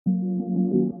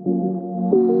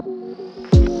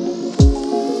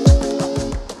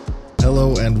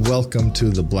and welcome to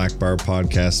the Black Bar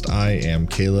Podcast. I am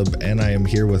Caleb, and I am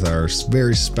here with our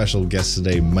very special guest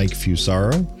today, Mike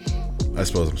Fusaro. I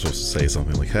suppose I'm supposed to say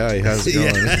something like, "Hey, how's it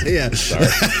going?" Yeah. Sorry.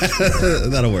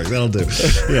 That'll work. That'll do.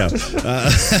 Yeah.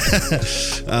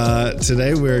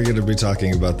 Today we're going to be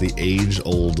talking about the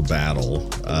age-old battle.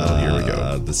 Here we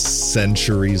go. The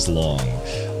centuries long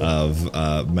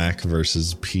of Mac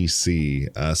versus PC,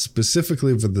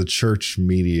 specifically for the church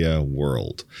media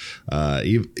world.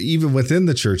 Even within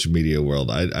the church media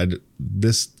world,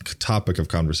 this topic of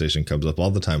conversation comes up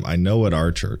all the time. I know at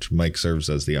our church, Mike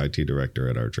serves as the IT director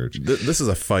at our church. This is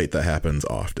a fight that happens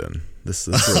often. This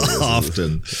really is.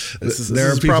 Often. This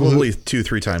is probably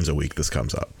 2-3 times a week this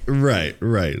comes up. Right.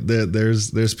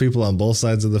 There's people on both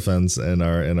sides of the fence in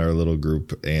our little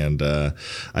group, and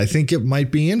I think it might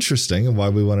be interesting. And why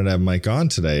we wanted to have Mike on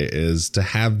today is to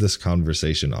have this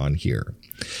conversation on here.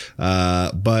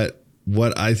 But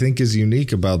what I think is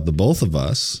unique about the both of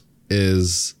us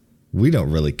is we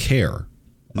don't really care.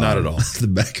 Not at all. The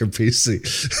Mac or PC.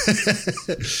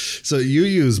 So you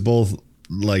use both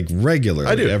like regularly.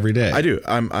 I do every day. I do.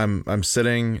 I'm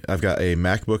sitting. I've got a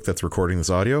MacBook that's recording this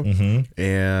audio,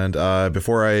 and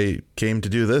before I came to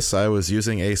do this, I was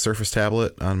using a Surface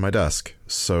tablet on my desk.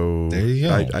 So there you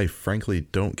go. I frankly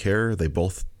don't care. They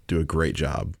both do a great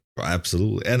job.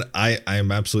 Absolutely. And I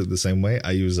am absolutely the same way.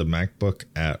 I use a MacBook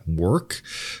at work.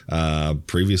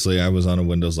 Previously, I was on a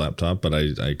Windows laptop, but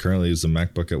I currently use a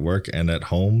MacBook at work. And at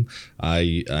home,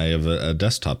 I have a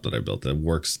desktop that I built that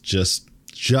works just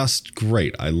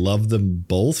great. I love them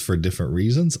both for different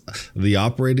reasons. The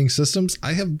operating systems,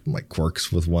 I have my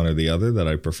quirks with one or the other that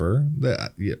I prefer.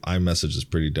 The iMessage is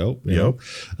pretty dope. You know?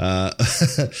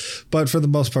 But for the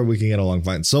most part, we can get along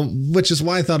fine. So, which is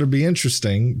why I thought it'd be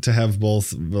interesting to have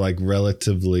both like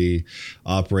relatively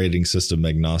operating system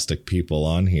agnostic people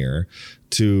on here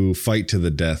to fight to the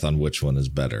death on which one is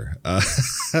better.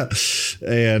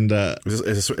 And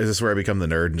is this where I become the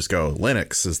nerd and just go,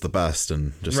 Linux is the best,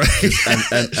 and just, right. just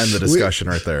end the discussion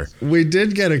right there? We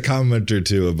did get a comment or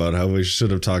two about how we should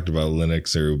have talked about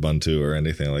Linux or Ubuntu or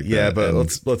anything like that. Yeah, but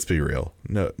let's be real.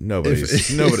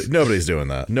 Nobody's doing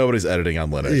that. Nobody's editing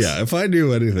on Linux. Yeah, if I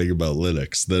knew anything about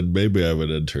Linux, then maybe I would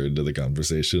enter into the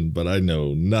conversation, but I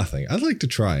know nothing. I'd like to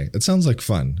try. It sounds like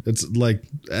fun. It's like,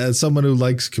 as someone who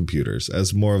likes computers,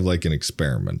 as more of like an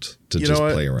experiment to just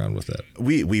play around with it.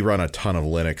 We run a ton of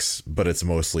Linux, but it's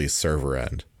mostly server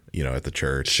end, at the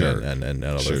church and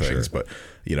other things. Sure. But,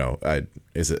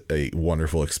 is it a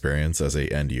wonderful experience as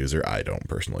a end user? I don't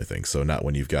personally think so. Not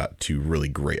when you've got two really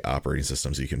great operating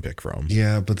systems you can pick from.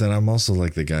 Yeah, but then I'm also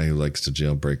like the guy who likes to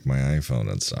jailbreak my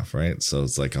iPhone and stuff, right? So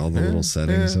it's like all the little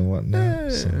settings and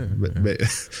whatnot.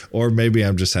 Or maybe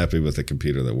I'm just happy with a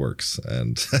computer that works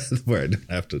and where I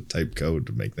don't have to type code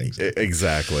to make things.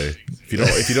 Exactly. If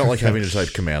you don't like having to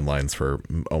type command lines for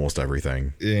almost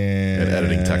everything and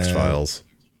editing text files,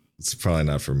 it's probably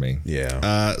not for me.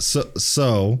 Yeah.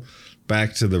 So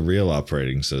back to the real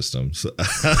operating systems. Ooh,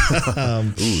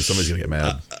 somebody's gonna get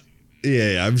mad.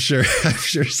 Yeah, I'm sure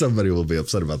somebody will be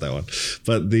upset about that one.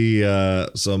 But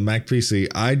so Mac PC,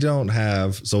 I don't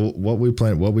have. So what we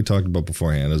talked about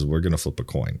beforehand is we're gonna flip a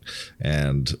coin,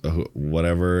 and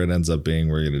whatever it ends up being,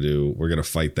 we're gonna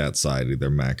fight that side, either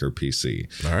Mac or PC.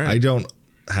 All right. I don't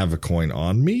have a coin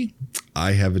on me.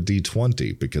 I have a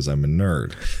D20 because I'm a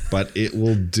nerd, but it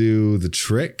will do the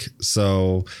trick.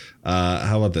 So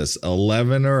how about this?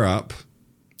 11 or up,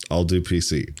 I'll do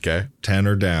PC. Okay. 10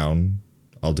 or down,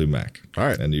 I'll do Mac. All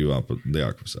right. And you up the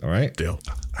opposite. All right. Deal.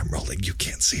 I'm rolling. You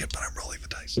can't see it, but I'm rolling the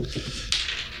dice.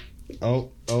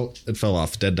 Oh, it fell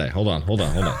off. Dead die. Hold on.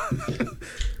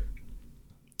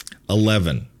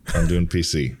 11. I'm doing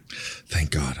PC. Thank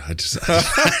God.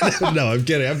 No, I'm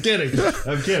kidding.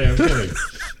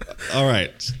 All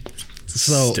right.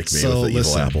 So stick me with the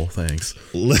evil Apple. Thanks.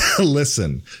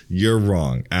 Listen, you're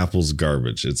wrong. Apple's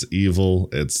garbage. It's evil.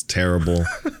 It's terrible.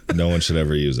 No one should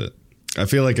ever use it. I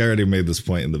feel like I already made this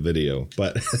point in the video,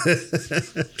 but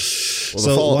the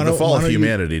fall of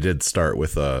humanity did start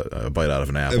with a bite out of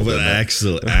an apple.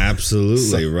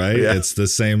 Absolutely right. Yeah. It's the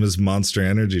same as Monster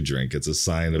Energy drink. It's a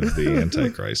sign of the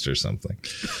Antichrist or something.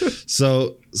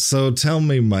 So tell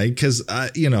me, Mike, because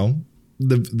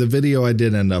the video I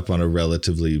did end up on a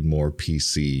relatively more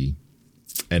PC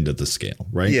end of the scale,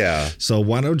 right? Yeah. So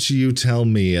why don't you tell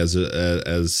me, as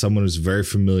someone who's very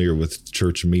familiar with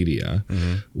church media,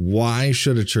 why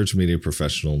should a church media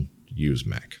professional use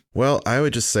Mac? Well, I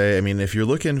would just say, if you're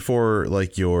looking for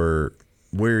like where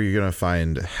you're going to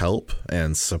find help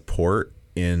and support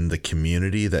in the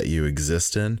community that you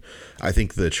exist in, I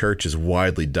think the church is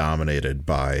widely dominated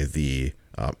by the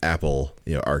Apple,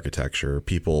 architecture.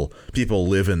 People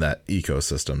live in that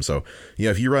ecosystem. So,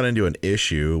 if you run into an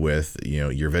issue with,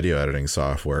 your video editing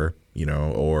software,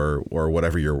 or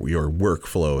whatever your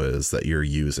workflow is that you're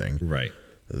using, right,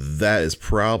 that is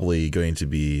probably going to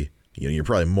be, you're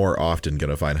probably more often going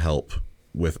to find help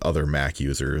with other Mac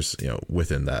users,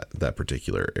 within that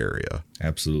particular area.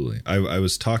 Absolutely. I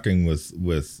was talking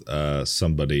with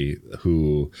somebody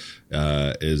who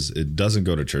it doesn't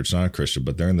go to church, not a Christian,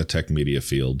 but they're in the tech media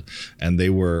field, and they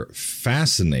were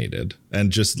fascinated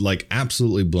and just like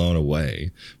absolutely blown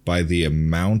away by the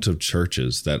amount of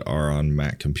churches that are on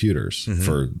Mac computers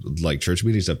for like church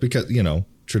media stuff, because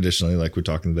traditionally, like we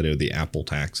talked in the video, the Apple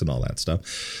tax and all that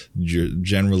stuff,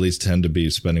 generally tend to be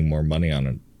spending more money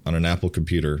on an Apple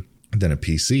computer than a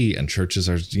PC, and churches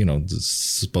are,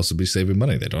 supposed to be saving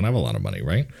money. They don't have a lot of money,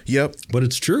 right? Yep. But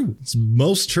it's true.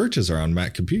 Most churches are on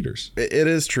Mac computers. It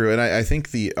is true. And I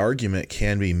think the argument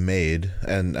can be made,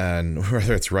 and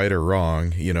whether it's right or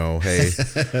wrong, hey,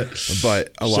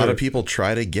 but a lot of people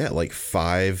try to get like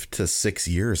 5 to 6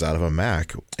 years out of a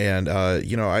Mac. And, I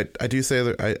do say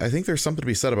that I think there's something to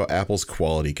be said about Apple's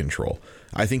quality control.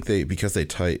 I think because they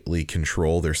tightly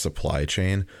control their supply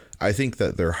chain, I think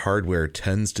that their hardware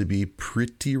tends to be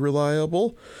pretty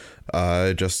reliable.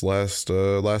 Just last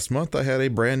month, I had a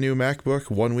brand new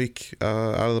MacBook. 1 week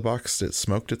out of the box, it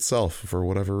smoked itself for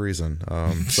whatever reason.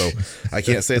 So I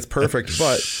can't say it's perfect,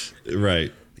 but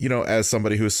right. As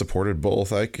somebody who has supported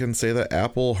both, I can say that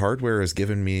Apple hardware has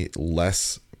given me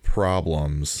less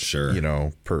problems. Sure.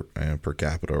 Per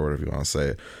capita or whatever you want to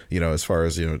say. As far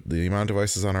as the amount of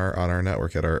devices on our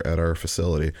network at our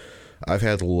facility, I've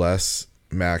had less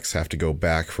Macs have to go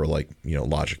back for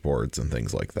logic boards and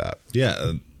things like that.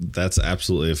 Yeah, that's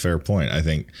absolutely a fair point. I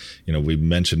think, we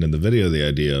mentioned in the video the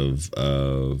idea of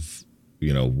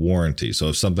warranty. So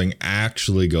if something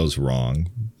actually goes wrong,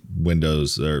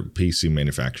 Windows or PC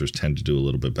manufacturers tend to do a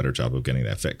little bit better job of getting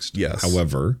that fixed. Yes.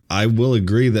 However, I will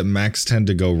agree that Macs tend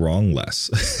to go wrong less.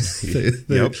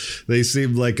 They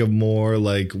seem like a more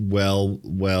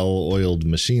well-oiled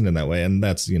machine in that way, and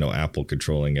that's Apple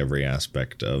controlling every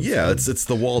aspect of. Yeah, it's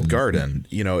the walled garden.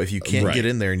 If you can't get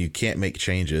in there and you can't make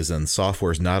changes, and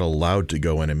software's not allowed to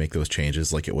go in and make those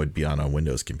changes like it would be on a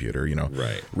Windows computer.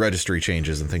 Registry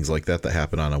changes and things like that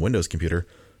happen on a Windows computer.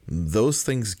 Those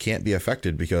things can't be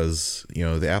affected because,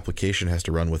 the application has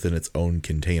to run within its own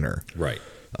container. Right.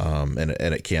 And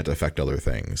it can't affect other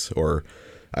things. Or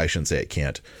I shouldn't say it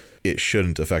can't. It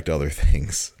shouldn't affect other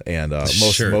things. And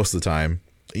most of the time,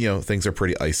 things are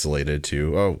pretty isolated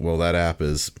to, that app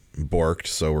is borked,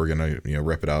 so we're going to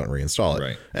rip it out and reinstall it.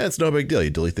 Right. And it's no big deal.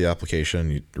 You delete the application,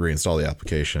 you reinstall the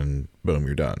application, boom,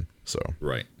 you're done. So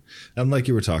right. And like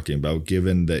you were talking about,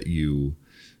 given that you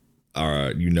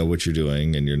know what you're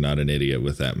doing and you're not an idiot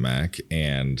with that Mac,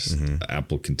 and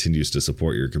Apple continues to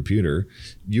support your computer,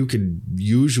 you could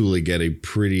usually get a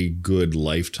pretty good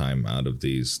lifetime out of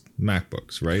these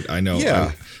MacBooks, right? I know.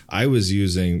 Yeah. I was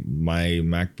using my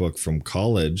MacBook from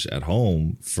college at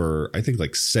home for I think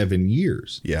like 7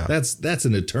 years. Yeah. That's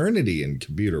an eternity in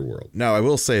computer world. Now, I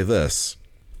will say this.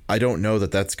 I don't know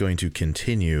that that's going to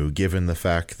continue, given the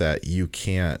fact that you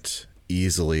can't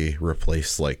easily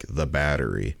replace the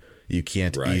battery. You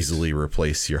can't easily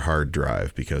replace your hard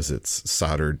drive because it's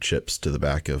soldered chips to the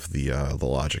back of the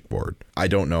logic board. I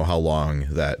don't know how long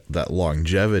that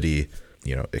longevity,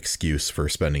 excuse for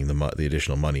spending the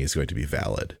additional money is going to be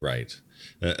valid. Right.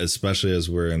 Especially as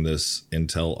we're in this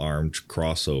Intel ARM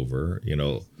crossover,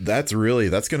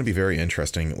 That's going to be very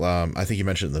interesting. I think you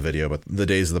mentioned in the video, but the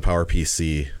days of the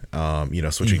PowerPC,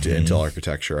 switching to Intel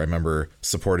architecture. I remember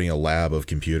supporting a lab of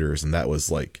computers, and that was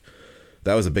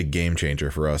a big game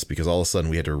changer for us because all of a sudden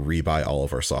we had to rebuy all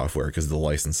of our software because the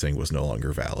licensing was no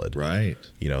longer valid. Right.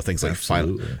 Things like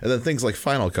things like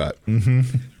Final Cut.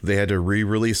 They had to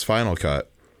re-release Final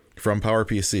Cut from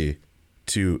PowerPC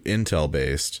to Intel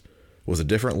based, was a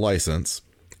different license,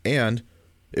 and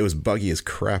it was buggy as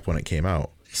crap when it came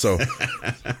out. So,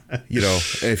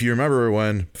 if you remember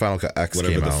when Final Cut X came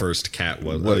out. Whatever the first cat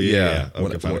was.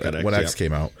 When X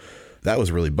came out. That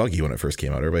was really buggy when it first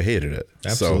came out. Everybody hated it.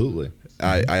 Absolutely. So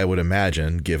I would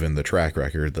imagine, given the track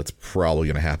record, that's probably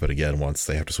going to happen again once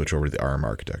they have to switch over to the ARM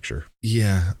architecture.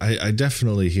 Yeah, I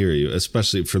definitely hear you,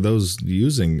 especially for those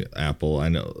using Apple. I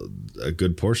know a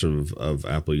good portion of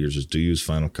Apple users do use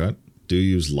Final Cut, do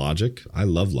use Logic. I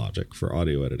love Logic for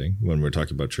audio editing when we're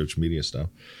talking about church media stuff.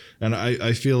 And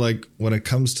I feel like when it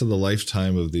comes to the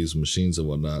lifetime of these machines and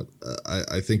whatnot,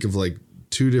 I think of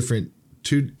two different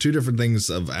things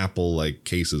of Apple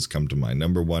cases come to mind.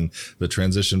 Number one, the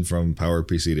transition from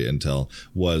PowerPC to Intel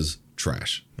was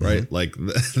trash, right? Mm-hmm. Like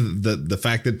the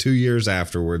fact that 2 years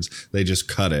afterwards they just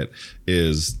cut it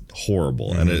is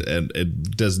horrible. Mm-hmm. And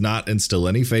it does not instill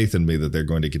any faith in me that they're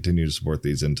going to continue to support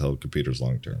these Intel computers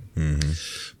long term. Mm-hmm.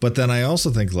 But then I also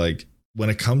think, like, when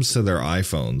it comes to their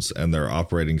iPhones and their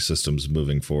operating systems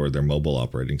moving forward, their mobile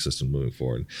operating system moving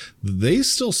forward, they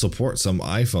still support some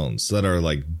iPhones that are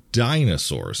like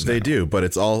dinosaurs now. They do, but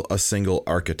it's all a single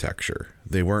architecture.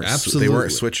 They weren't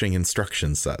switching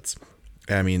instruction sets.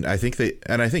 I mean, I think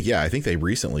they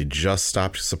recently just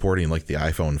stopped supporting like the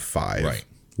iPhone 5. Right.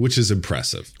 Which is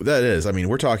impressive. That is. I mean,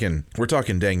 we're talking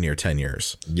dang near 10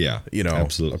 years. Yeah.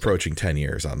 Absolutely. Approaching 10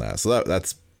 years on that. So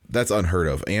that's unheard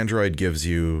of. Android gives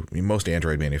you, most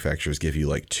Android manufacturers give you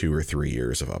like 2 or 3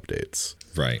 years of updates.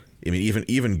 Right. I mean,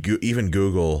 even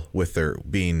Google, with their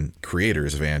being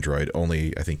creators of Android,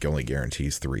 only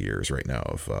guarantees 3 years right now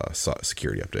of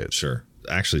security updates. Sure.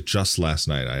 Actually, just last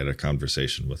night, I had a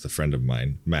conversation with a friend of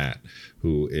mine, Matt,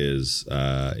 who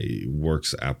he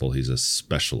works at Apple. He's a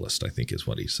specialist, I think is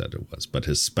what he said it was. But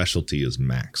his specialty is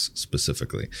Macs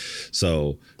specifically.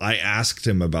 So I asked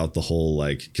him about the whole,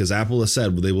 like, because Apple has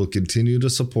said they will continue to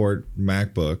support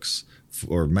MacBooks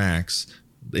or Macs,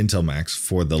 Intel Macs,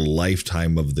 for the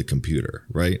lifetime of the computer,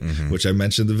 right? Mm-hmm. Which I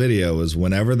mentioned in the video is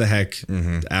whenever the heck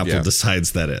Apple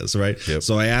decides that is, right? Yep.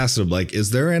 So I asked him, like, is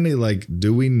there any, like,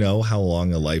 do we know how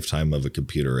long a lifetime of a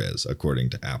computer is according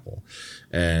to Apple?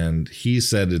 And he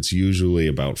said it's usually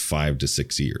about 5 to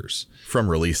 6 years. From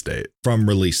release date.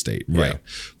 Right. Yeah.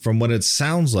 From what it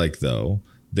sounds like, though,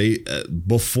 they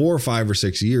before 5 or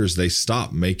 6 years they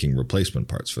stop making replacement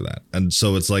parts for that, and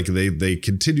so it's like they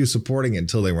continue supporting it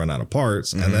until they run out of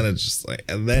parts, and then it's just like,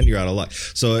 and then you're out of luck.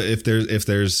 So if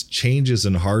there's changes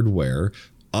in hardware,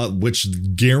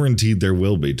 which guaranteed there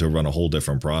will be to run a whole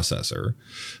different processor,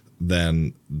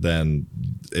 then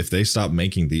if they stop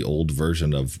making the old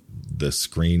version of the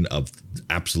screen of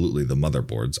absolutely the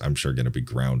motherboards, I'm sure going to be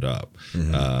ground up.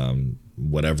 Mm-hmm.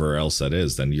 Whatever else that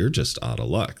is, then you're just out of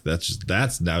luck.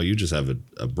 That's now you just have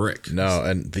a brick. No,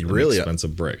 and the really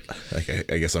expensive brick.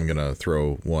 I guess I'm gonna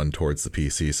throw one towards the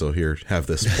PC. So here, have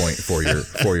this point for your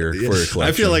collection.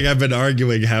 I feel like I've been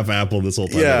arguing half Apple this whole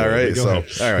time. Yeah, right. So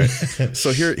all right.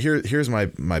 So here's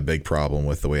my big problem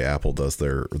with the way Apple does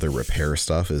their repair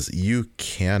stuff is you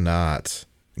cannot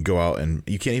go out and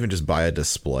you can't even just buy a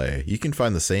display. You can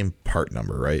find the same part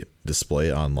number, right? Display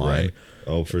it online. Right.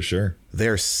 Oh, for sure.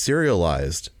 They're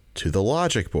serialized to the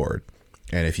logic board.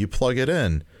 And if you plug it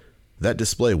in, that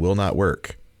display will not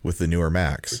work with the newer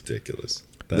Macs. Ridiculous.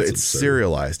 It's absurd.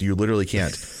 Serialized. You literally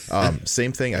can't.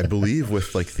 Same thing, I believe,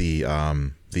 with like the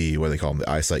what do they call them? The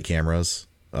EyeSight cameras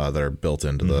that are built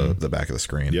into the back of the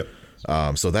screen. Yep.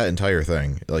 So that entire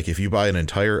thing, like if you buy an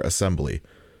entire assembly,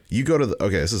 you go to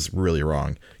this is really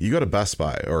wrong. You go to Best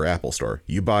Buy or Apple Store,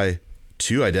 you buy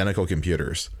 2 identical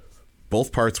computers.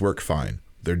 Both parts work fine.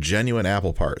 They're genuine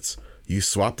Apple parts. You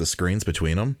swap the screens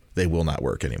between them, they will not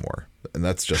work anymore. And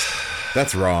that's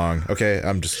wrong. Okay,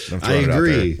 I'm throwing it out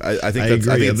there. I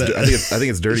think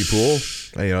it's dirty pool.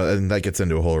 And that gets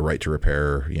into a whole right to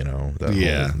repair.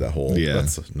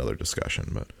 That's another discussion.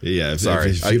 But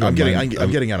I'm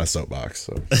getting on a soapbox.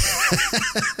 So.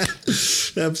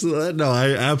 Absolutely, no,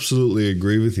 I absolutely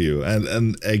agree with you,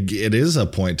 and it is a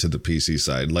point to the PC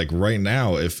side. Like right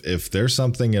now, if there's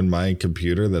something in my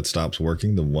computer that stops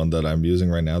working, the one that I'm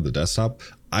using right now, the desktop,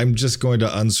 I'm just going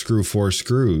to unscrew 4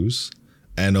 screws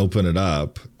and open it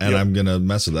up, and I'm going to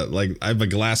mess with that. Like I have a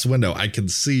glass window. I can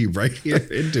see right here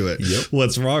into it.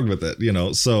 What's wrong with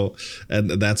it? So, and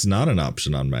that's not an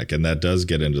option on Mac. And that does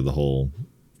get into the whole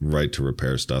right to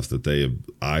repair stuff that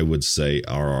I would say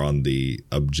are on the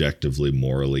objectively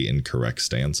morally incorrect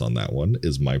stance on that one,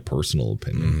 is my personal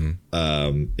opinion.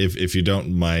 If you don't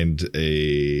mind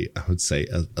I would say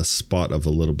a spot of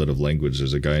a little bit of language,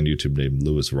 there's a guy on YouTube named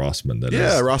Louis Rossmann that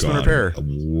has Rossmann Repair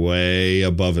way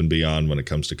above and beyond when it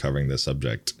comes to covering this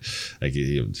subject. Like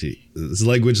his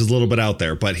language is a little bit out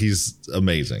there, but he's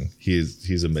amazing.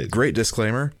 He's amazing. Great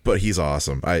disclaimer, but he's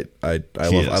awesome. I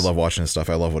love watching his stuff.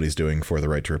 I love what he's doing for the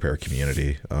right to repair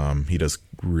community. He does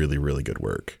really, really good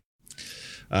work.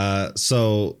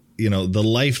 So the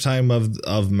lifetime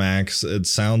of Macs, it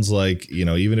sounds like,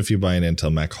 even if you buy an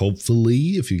Intel Mac,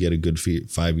 hopefully if you get a good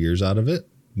 5 years out of it,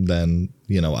 then,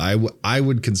 I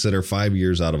would consider 5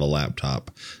 years out of a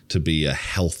laptop to be a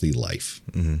healthy life.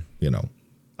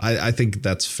 I think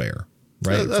that's fair,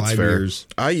 right? That's 5 fair. years.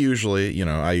 I usually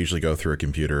go through a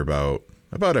computer about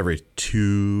every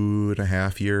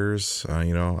 2.5 years.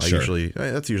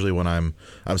 That's usually when I'm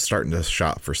starting to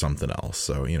shop for something else.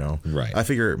 So, right. I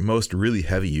figure most really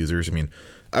heavy users,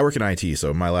 I work in IT,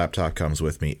 so my laptop comes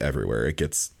with me everywhere. It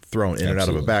gets thrown in and out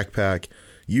of a backpack.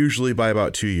 usually by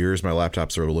about 2 years, my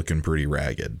laptops are looking pretty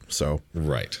ragged. So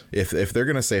right. If they're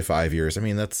going to say 5 years, I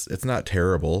mean, it's not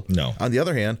terrible. No. On the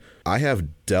other hand, I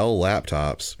have Dell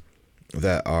laptops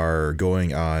that are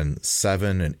going on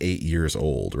 7 and 8 years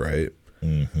old, right?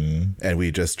 Mm-hmm. And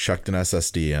we just chucked an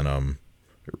SSD in them,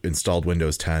 installed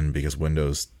Windows 10 because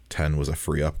Windows 10 was a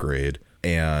free upgrade.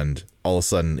 And all of a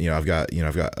sudden, I've got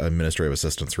administrative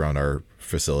assistants around our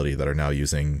facility that are now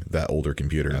using that older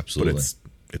computer. Absolutely. But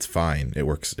it's fine. It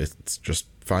works. It's just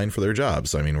fine for their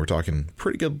jobs. I mean, we're talking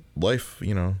pretty good life,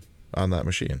 on that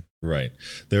machine. Right.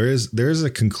 There is a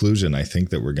conclusion I think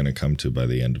that we're going to come to by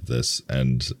the end of this.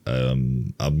 And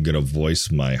I'm going to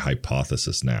voice my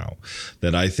hypothesis now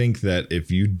that I think that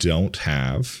if you don't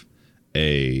have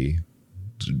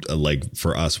like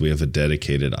for us, we have a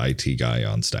dedicated IT guy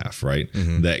on staff, right?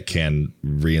 Mm-hmm. That can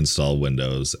reinstall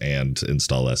Windows and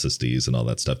install SSDs and all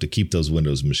that stuff to keep those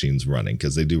Windows machines running,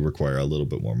 because they do require a little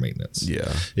bit more maintenance.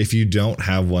 Yeah. If you don't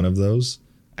have one of those,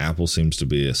 Apple seems to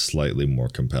be a slightly more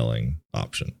compelling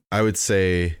option. I would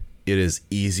say it is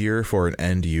easier for an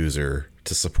end user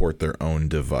to support their own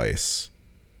device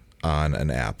on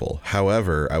an Apple.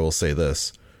 However, I will say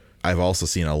this. I've also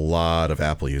seen a lot of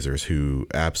Apple users who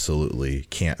absolutely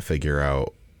can't figure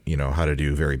out, how to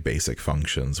do very basic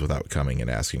functions without coming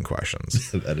and asking questions.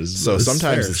 Sometimes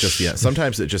fair. It's just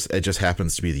sometimes it just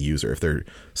happens to be the user. If they're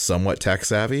somewhat tech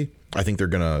savvy, I think they're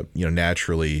gonna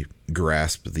naturally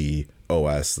grasp the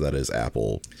OS that is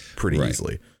Apple pretty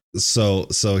easily. So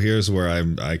here's where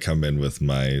I come in with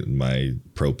my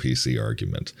pro PC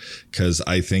argument, because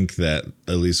I think that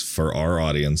at least for our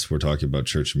audience, we're talking about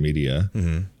church media.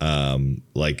 Mm-hmm.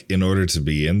 Like in order to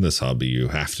be in this hobby, you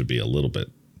have to be a little bit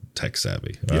tech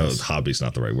savvy. Yes. Hobby's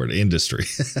not the right word. Industry.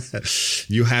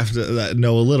 You have to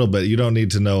know a little bit. You don't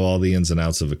need to know all the ins and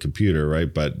outs of a computer,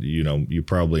 right? But you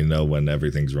probably know when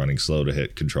everything's running slow to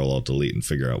hit Control-Alt-Delete and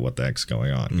figure out what the heck's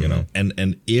going on. Mm-hmm.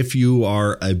 And if you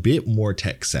are a bit more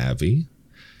tech savvy,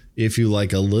 if you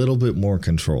like a little bit more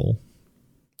control,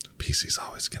 PC's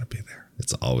always going to be there.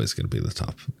 It's always going to be the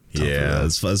top yeah,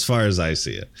 as far as I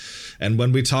see it. And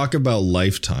when we talk about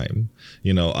lifetime,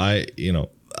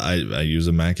 I use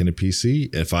a Mac and a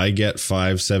PC. If I get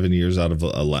 5-7 years out of a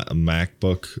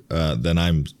MacBook, then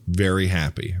I'm very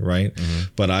happy, right?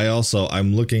 Mm-hmm. But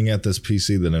I'm looking at this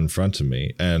PC that in front of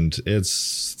me, and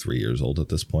it's 3 years old at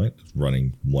this point,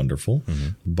 running wonderful. Mm-hmm.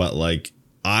 But like,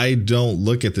 I don't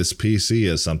look at this PC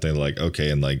as something like, okay,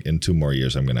 and like in 2 more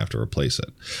years, I'm going to have to replace it.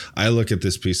 I look at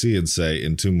this PC and say,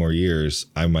 in 2 more years,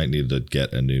 I might need to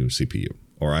get a new CPU,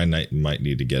 or I might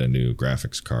need to get a new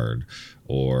graphics card,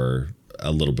 or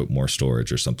a little bit more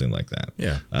storage or something like that.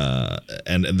 Yeah.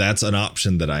 And that's an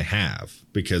option that I have,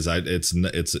 because it's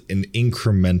an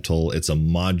incremental, it's a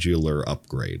modular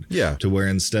upgrade. Yeah. To where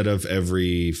instead of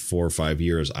every 4 or 5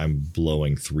 years, I'm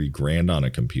blowing $3,000 on a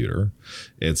computer,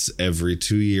 it's every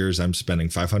 2 years I'm spending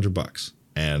 $500,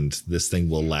 and this thing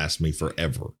will last me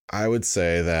forever. I would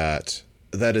say that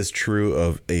is true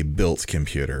of a built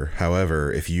computer.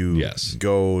 However, if you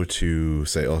go to,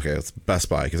 say, okay, it's Best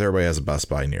Buy, because everybody has a Best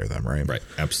Buy near them, right? Right,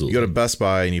 absolutely. You go to Best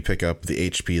Buy and you pick up the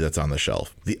HP that's on the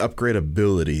shelf. The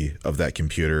upgradability of that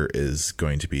computer is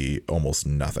going to be almost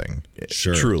nothing.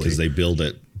 Sure, truly, because they build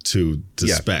it to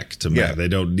spec to Mac. Yeah. They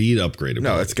don't need upgradability.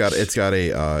 No, it's got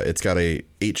a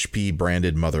HP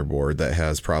branded motherboard that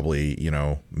has probably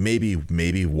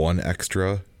maybe one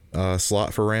extra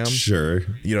slot for RAM. Sure.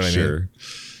 You know what I mean?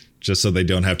 Just so they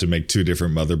don't have to make 2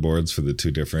 different motherboards for the 2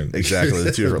 different the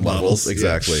 2 different levels.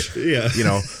 Exactly. Yeah.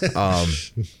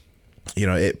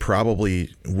 It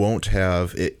probably won't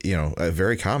have it,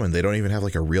 very common. They don't even have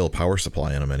like a real power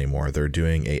supply in them anymore. They're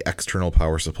doing a external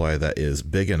power supply that is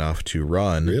big enough to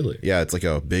run. Really? Yeah, it's like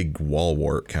a big wall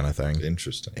wart kind of thing.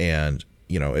 Interesting. And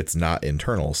it's not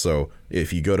internal. So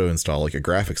if you go to install like a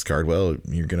graphics card, well,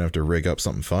 you're going to have to rig up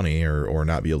something funny or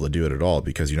not be able to do it at all,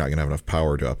 because you're not going to have enough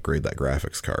power to upgrade that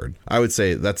graphics card. I would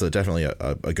say that's definitely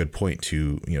a good point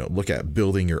to, look at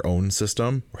building your own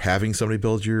system, or having somebody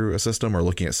build you a system, or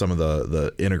looking at some of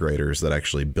the integrators that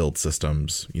actually build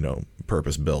systems,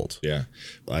 purpose built. Yeah.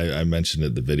 I mentioned it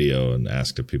in the video and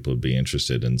asked if people would be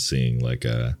interested in seeing like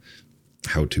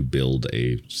how to build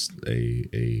a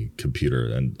computer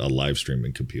and a live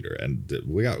streaming computer, and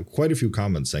we got quite a few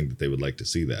comments saying that they would like to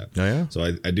see that. Oh, yeah. So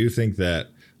I do think that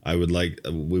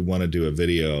we want to do a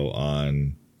video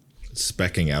on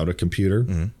speccing out a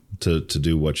computer to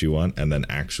do what you want, and then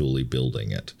actually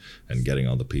building it and getting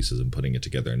all the pieces and putting it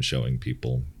together and showing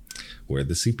people where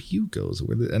the CPU goes,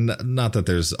 and not that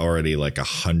there's already like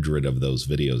 100 of those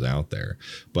videos out there,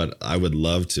 but I would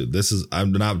love to.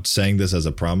 I'm not saying this as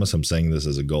a promise. I'm saying this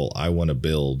as a goal. I want to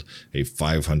build a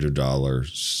 $500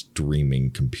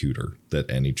 streaming computer that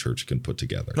any church can put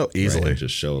together. Oh, easily. Right? And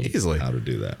just show how to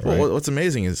do that. Right? Well, what's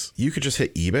amazing is you could just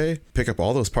hit eBay, pick up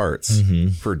all those parts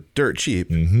for dirt cheap,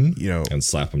 and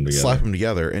slap them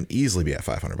together, and easily be at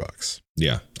 $500.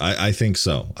 Yeah, I think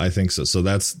so. So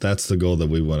that's the goal that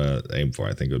we want to aim for.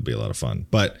 I think it would be a lot of fun.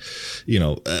 But,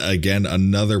 again,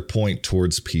 another point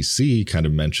towards PC kind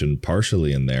of mentioned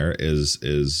partially in there is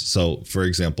so, for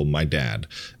example, my dad,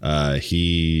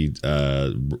 he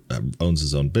owns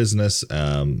his own business,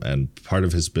 and part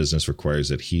of his business requires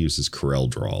that he uses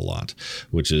CorelDRAW a lot,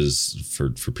 which is, for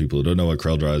people who don't know what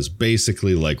CorelDRAW is,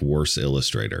 basically like worse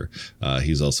Illustrator.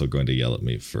 He's also going to yell at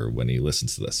me for when he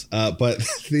listens to this. But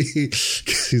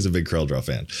he's a big CorelDRAW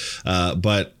fan.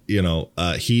 But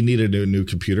he needed a new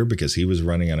computer because he was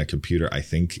running on a computer. I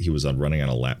think he was running on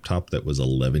a laptop that was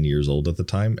 11 years old at the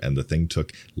time. And the thing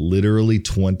took literally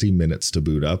 20 minutes to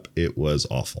boot up. It was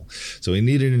awful. So he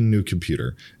needed a new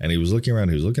computer, and he was looking around.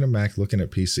 He was looking at Mac, looking at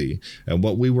PC. And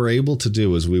what we were able to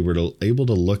do is we were able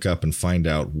to look up and find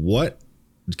out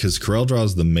because CorelDRAW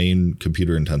is the main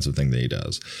computer intensive thing that he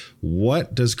does.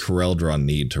 What does CorelDRAW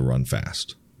need to run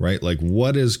fast? Right? Like,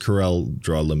 what is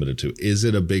CorelDRAW limited to? Is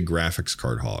it a big graphics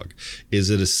card hog?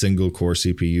 Is it a single core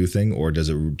CPU thing, or does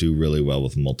it do really well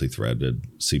with multi-threaded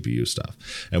CPU stuff?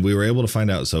 And we were able to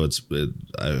find out. So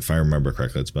if I remember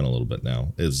correctly, it's been a little bit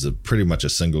now. It's pretty much a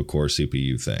single core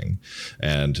CPU thing.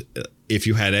 And if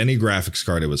you had any graphics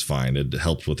card, it was fine. It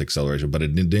helped with acceleration, but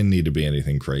it didn't need to be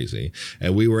anything crazy.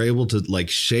 And we were able to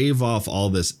shave off all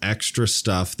this extra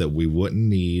stuff that we wouldn't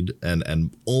need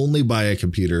and only buy a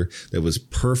computer that was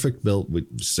perfect built. We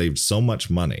saved so much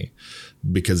money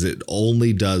because it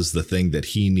only does the thing that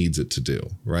he needs it to do,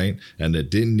 right? And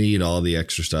it didn't need all the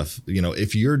extra stuff.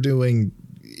 If you're doing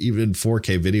even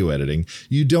 4K video editing,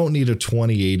 you don't need a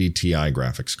 2080 Ti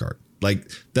graphics card.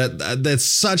 Like that's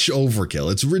such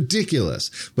overkill. It's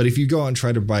ridiculous. But if you go out and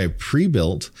try to buy a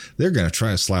pre-built, they're going to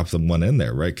try to slap them one in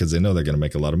there, right? Because they know they're going to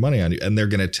make a lot of money on you, and they're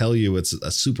going to tell you it's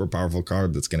a super powerful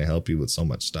card that's going to help you with so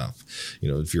much stuff.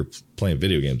 If you're playing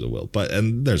video games, it will.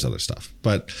 And there's other stuff.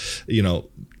 But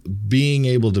being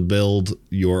able to build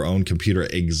your own computer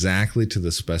exactly to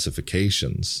the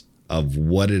specifications of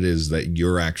what it is that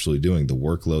you're actually doing, the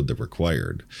workload that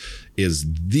required, is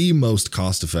the most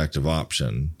cost-effective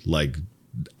option. Like,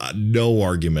 no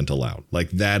argument allowed.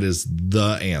 Like, that is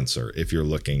the answer if you're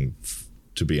looking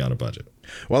to be on a budget.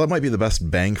 Well, that might be the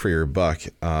best bang for your buck.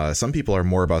 Some people are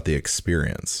more about the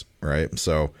experience, right?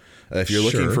 So if you're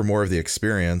looking for more of the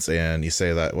experience, and you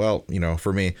say that, well,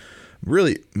 for me,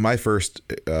 really, my first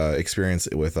experience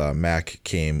with Mac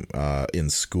came in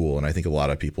school, and I think a lot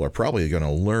of people are probably going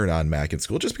to learn on Mac in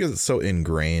school just because it's so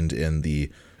ingrained in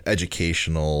the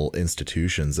educational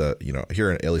institutions that,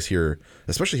 here,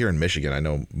 especially here in Michigan, I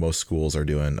know most schools are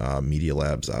doing media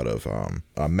labs out of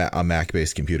a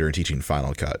Mac-based computer and teaching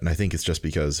Final Cut, and I think it's just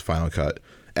because Final Cut,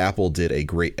 Apple did a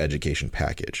great education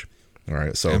package. All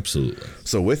right. So absolutely.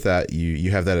 So with that,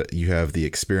 you have the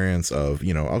experience of,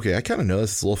 okay, I kind of know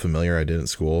this. It's a little familiar. I did it in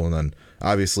school. And then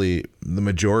obviously the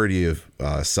majority of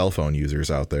cell phone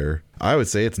users out there, I would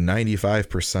say it's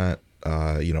 95%,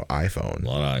 iPhone. A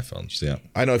lot of iPhones. Yeah.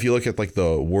 I know if you look at like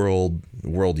the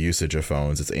world usage of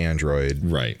phones, it's Android.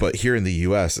 Right. But here in the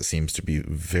US, it seems to be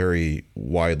very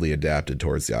widely adapted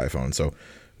towards the iPhone. So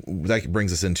that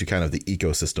brings us into kind of the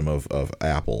ecosystem of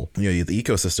Apple. The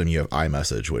ecosystem, you have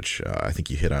iMessage, which I think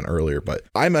you hit on earlier, but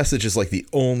iMessage is like the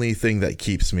only thing that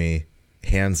keeps me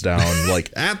hands down,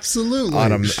 like absolutely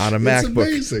on a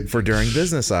MacBook for during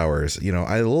business hours.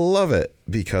 I love it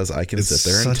because I can sit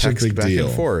there and text back and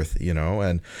forth,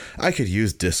 and I could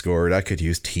use Discord, I could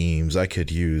use Teams, I could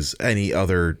use any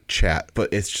other chat,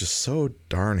 but it's just so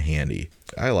darn handy.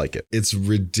 I like it. It's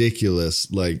ridiculous.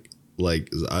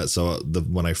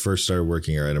 When I first started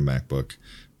working here, I had a MacBook.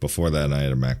 Before that, I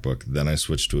had a MacBook. Then I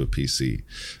switched to a PC.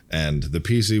 And the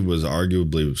PC was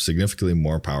arguably significantly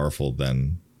more powerful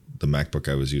than the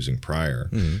MacBook I was using prior.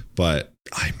 Mm-hmm. But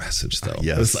iMessage, though.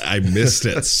 Yes. I missed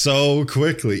it so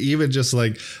quickly. Even just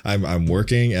like I'm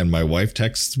working and my wife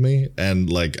texts me, and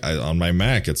on my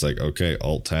Mac, it's like, okay,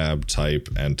 Alt Tab, type,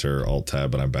 enter, Alt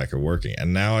Tab, and I'm back at working.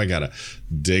 And now I got to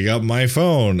dig up my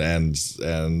phone and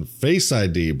Face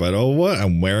ID. But what?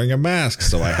 I'm wearing a mask,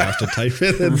 so I have to type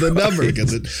in the number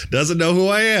because it doesn't know who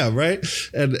I am, right?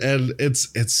 And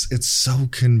it's so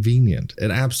convenient.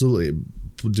 It absolutely.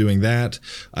 Doing that,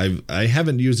 I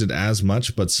haven't used it as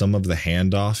much, but some of the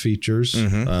handoff features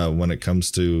when it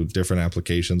comes to different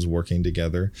applications working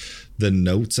together, the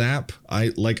Notes app,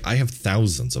 I have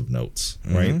thousands of notes,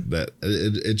 right? That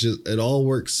it all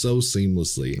works so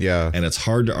seamlessly. Yeah. And it's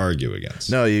hard to argue against.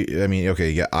 No, you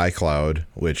got iCloud,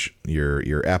 which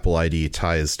your Apple ID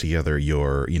ties together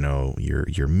your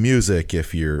music.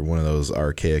 If you're one of those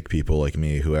archaic people like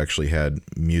me who actually had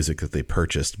music that they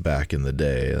purchased back in the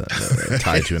day,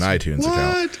 tied to an iTunes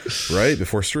account, right?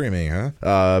 Before streaming,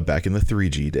 huh? Back in the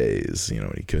 3G days, you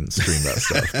couldn't stream that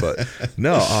stuff. But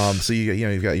no, so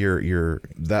you've got your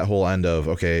that whole end of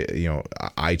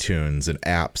iTunes and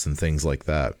apps and things like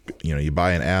that. You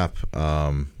buy an app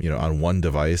on one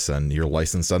device and you're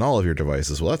licensed on all of your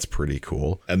devices. Well, that's pretty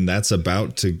cool. And that's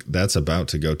about to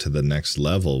go to the next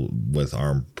level with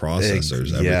ARM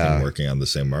processors, everything working on the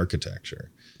same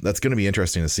architecture. That's going to be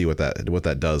interesting to see what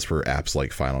that does for apps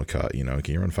like Final Cut. Can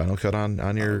you run Final Cut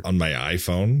on your my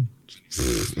iPhone?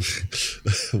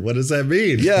 What does that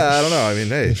mean? Yeah, I don't know. I mean,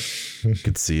 hey, I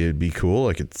could see it'd be cool.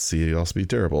 I could see it also be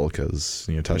terrible because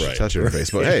touch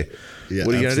interface. But hey,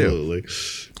 what are you gonna do?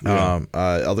 Yeah.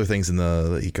 Other things in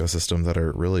the ecosystem that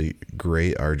are really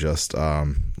great are just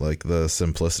like the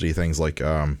simplicity things like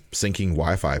syncing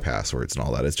Wi-Fi passwords and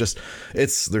all that.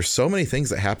 There's so many things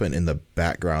that happen in the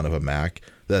background of a Mac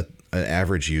that an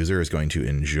average user is going to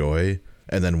enjoy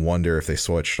and then wonder if they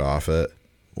switched off it.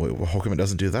 Well, how come it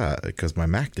doesn't do that? Because my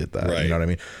Mac did that. Right. You know what I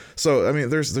mean? So, I mean,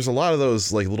 there's a lot of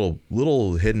those like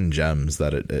little hidden gems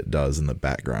that it does in the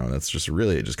background. That's just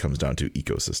really, it just comes down to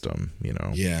ecosystem,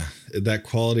 Yeah. That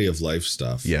quality of life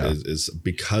stuff is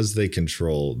because they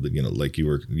control, like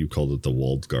you called it the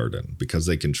walled garden, because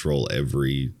they control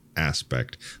every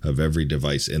aspect of every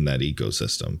device in that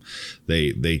ecosystem.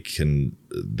 They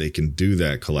can do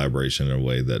that collaboration in a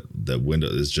way that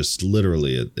Windows is just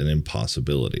literally an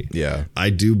impossibility. Yeah. I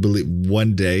do believe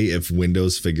one day if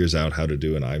Windows figures out how to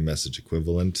do an iMessage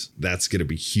equivalent, that's going to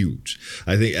be huge.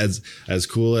 I think as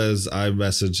cool as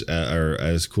iMessage or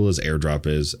as cool as AirDrop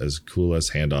is, as cool as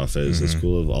Handoff is, as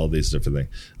cool as all these different things,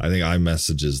 I think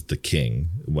iMessage is the king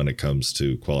when it comes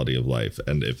to quality of life.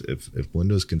 And if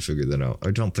Windows can figure that out,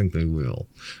 I don't think they will.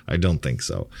 I don't think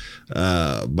so.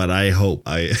 But I hope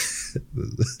it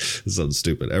sounds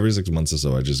stupid. Every 6 months or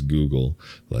so, I just Google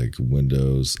like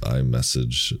Windows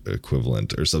iMessage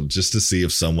equivalent or something just to see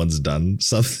if someone's done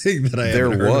something that I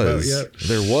haven't heard about yet.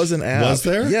 There was an app. Was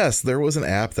there? Yes, there was an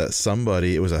app that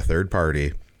somebody, it was a third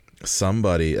party.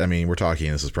 Somebody, I mean, we're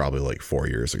talking, this is probably like 4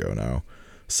 years ago now.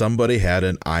 Somebody had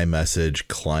an iMessage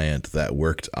client that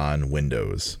worked on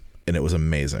Windows. And it was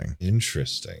amazing.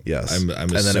 Interesting. Yes. I'm and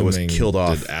then it was killed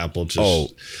off. Did Apple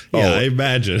just? I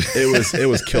imagine it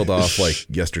was killed off like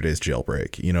yesterday's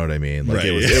jailbreak. You know what I mean? Like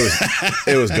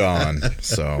it was gone.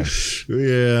 So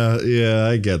yeah,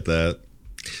 I get that.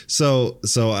 So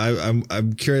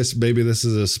I'm curious. Maybe this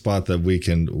is a spot that we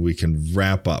can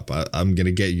wrap up. I'm going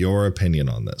to get your opinion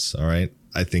on this. All right.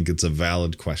 I think it's a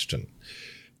valid question.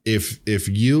 If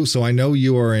you, so I know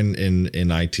you are in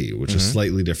IT, which is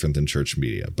slightly different than church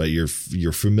media, but you're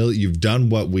familiar, you've done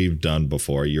what we've done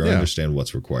before. You understand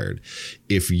what's required.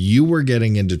 If you were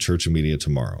getting into church media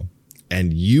tomorrow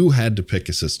and you had to pick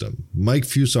a system, Mike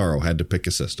Fusaro had to pick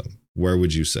a system, where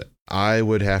would you sit? I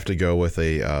would have to go with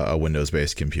a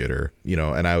Windows-based computer,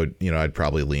 and I would, I'd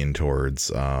probably lean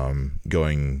towards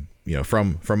going,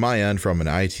 from my end, from an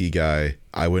IT guy,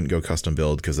 I wouldn't go custom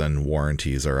build because then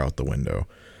warranties are out the window.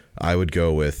 I would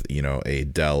go with, a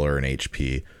Dell or an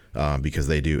HP because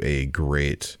they do a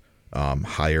great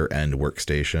higher end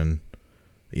workstation.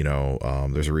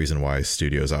 There's a reason why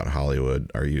studios out in Hollywood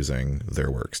are using their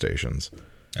workstations.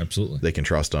 Absolutely. They can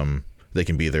trust them. They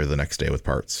can be there the next day with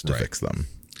parts to fix them.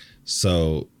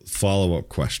 So, follow-up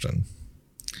question.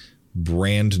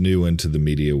 Brand new into the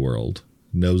media world,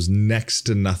 knows next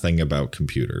to nothing about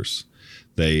computers.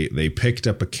 They picked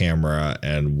up a camera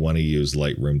and want to use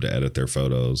Lightroom to edit their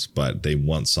photos, but they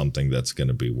want something that's going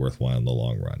to be worthwhile in the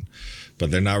long run.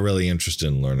 But they're not really interested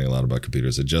in learning a lot about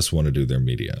computers. They just want to do their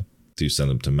media. Do you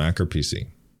send them to Mac or PC?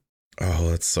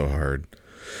 Oh, that's so hard.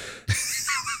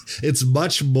 It's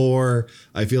much more,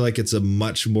 I feel like it's a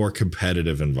much more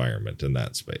competitive environment in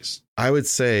that space. I would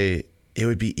say it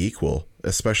would be equal,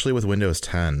 especially with Windows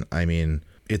 10. I mean,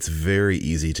 it's very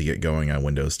easy to get going on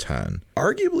Windows 10.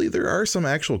 Arguably, there are some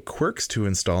actual quirks to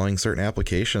installing certain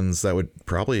applications that would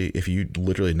probably, if you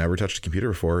literally never touched a computer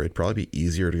before, it'd probably be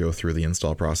easier to go through the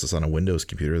install process on a Windows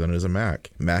computer than it is a Mac.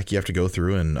 Mac, you have to go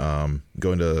through and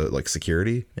go into like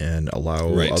security and allow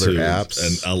other apps.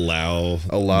 And allow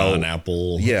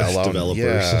non-Apple developers.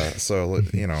 Yeah, so,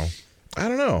 I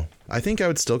don't know. I think I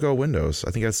would still go Windows.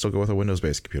 I think I'd still go with a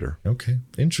Windows-based computer. Okay,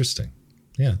 interesting.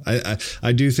 Yeah,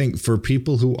 I do think for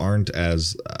people who aren't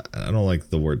as, I don't like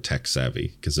the word tech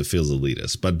savvy because it feels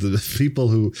elitist, but the people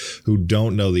who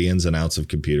don't know the ins and outs of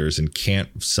computers and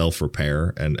can't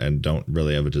self-repair and don't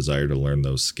really have a desire to learn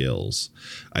those skills,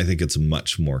 I think it's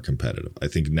much more competitive. I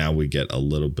think now we get a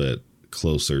little bit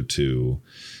closer to,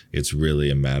 it's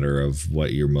really a matter of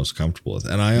what you're most comfortable with.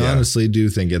 And I honestly do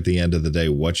think at the end of the day,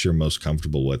 what you're most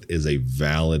comfortable with is a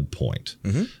valid point.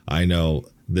 Mm-hmm. I know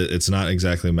that it's not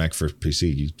exactly Mac for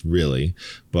PC, really,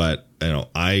 but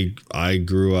I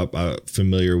grew up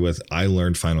familiar with, I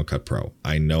learned Final Cut Pro.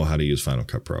 I know how to use Final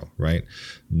Cut Pro, right?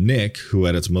 Nick, who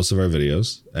edits most of our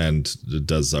videos and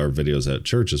does our videos at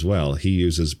church as well, he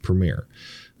uses Premiere.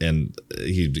 And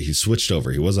he switched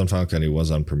over. He was on Final Cut, he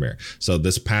was on Premiere. So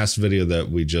this past video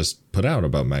that we just put out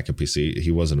about Mac and PC,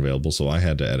 he wasn't available, so I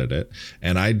had to edit it.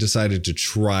 And I decided to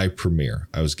try Premiere.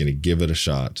 I was going to give it a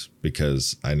shot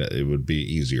because I know it would be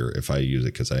easier if I use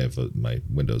it because I have my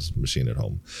Windows machine at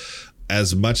home.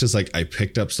 As much as like I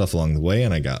picked up stuff along the way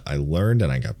and I learned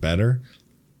and I got better,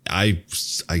 I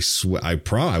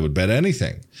would bet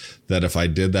anything that if I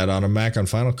did that on a Mac on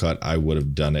Final Cut, I would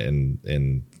have done it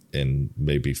in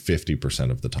maybe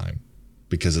 50% of the time,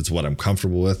 because it's what I'm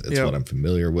comfortable with. It's what I'm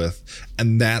familiar with.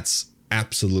 And that's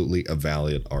absolutely a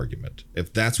valid argument.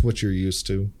 If that's what you're used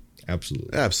to,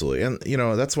 absolutely. Absolutely. And,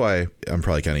 that's why I'm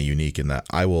probably kind of unique in that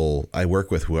I work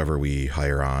with whoever we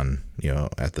hire on,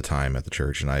 at the time at the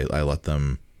church. And I let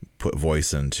them put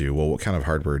voice into, well, what kind of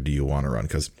hardware do you want to run?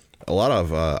 Because a lot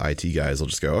of IT guys will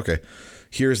just go, okay,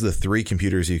 here's the 3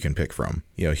 computers you can pick from.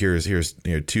 Here's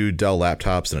 2 Dell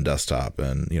laptops and a desktop,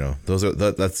 and those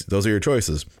are your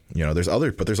choices. There's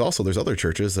other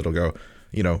churches that'll go,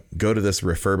 go to this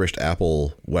refurbished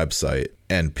Apple website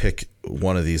and pick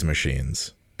one of these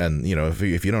machines. And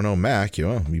if you don't know Mac,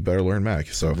 you better learn Mac.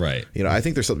 So right. I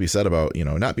think there's something to be said about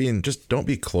not being, just don't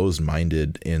be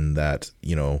closed-minded in that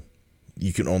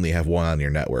you can only have one on your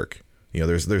network.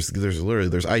 There's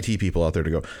IT people out there to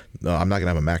go, no, I'm not going to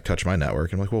have a Mac touch my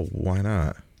network. And I'm like, well, why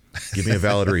not? Give me a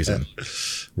valid reason.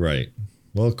 Right.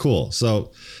 Well, cool.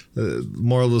 So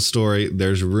moral of the story,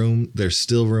 there's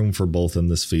still room for both in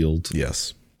this field.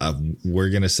 Yes. We're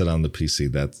going to sit on the PC.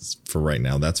 That's for right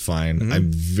now. That's fine. Mm-hmm.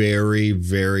 I'm very,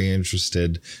 very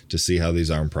interested to see how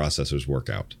these ARM processors work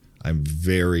out. I'm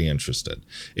very interested.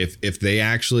 If they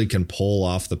actually can pull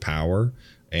off the power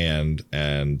and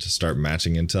start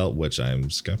matching Intel, which I'm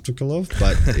skeptical of,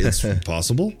 but it's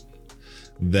possible,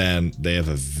 then they have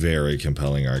a very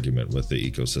compelling argument with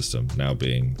the ecosystem now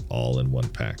being all in one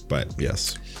pack. But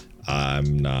yes,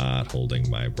 I'm not holding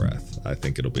my breath. I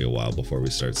think it'll be a while before we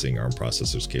start seeing ARM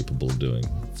processors capable of doing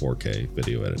 4K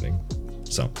video editing.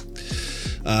 So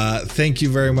thank you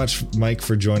very much, Mike,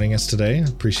 for joining us today.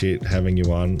 Appreciate having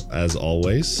you on as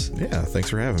always. Yeah, thanks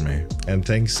for having me. And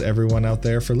thanks everyone out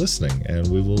there for listening. And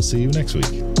we will see you next week.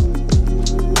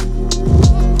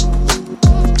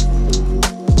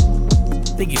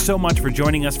 Thank you so much for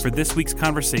joining us for this week's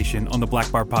conversation on the Black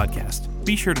Bar Podcast.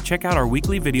 Be sure to check out our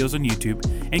weekly videos on YouTube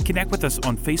and connect with us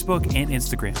on Facebook and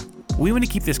Instagram. We want to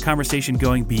keep this conversation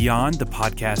going beyond the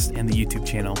podcast and the YouTube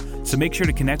channel, so make sure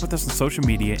to connect with us on social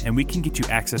media and we can get you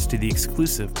access to the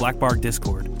exclusive Black Bar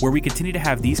Discord, where we continue to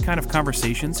have these kind of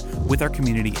conversations with our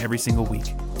community every single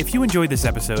week. If you enjoyed this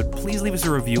episode, please leave us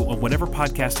a review on whatever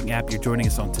podcasting app you're joining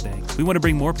us on today. We want to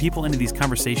bring more people into these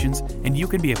conversations, and you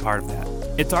can be a part of that.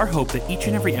 It's our hope that each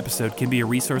and every episode can be a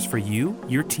resource for you,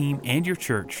 your team, and your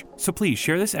church. So please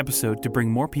share this episode to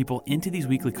bring more people into these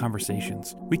weekly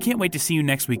conversations. We can't wait to see you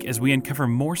next week as we uncover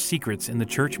more secrets in the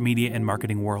church, media, and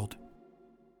marketing world.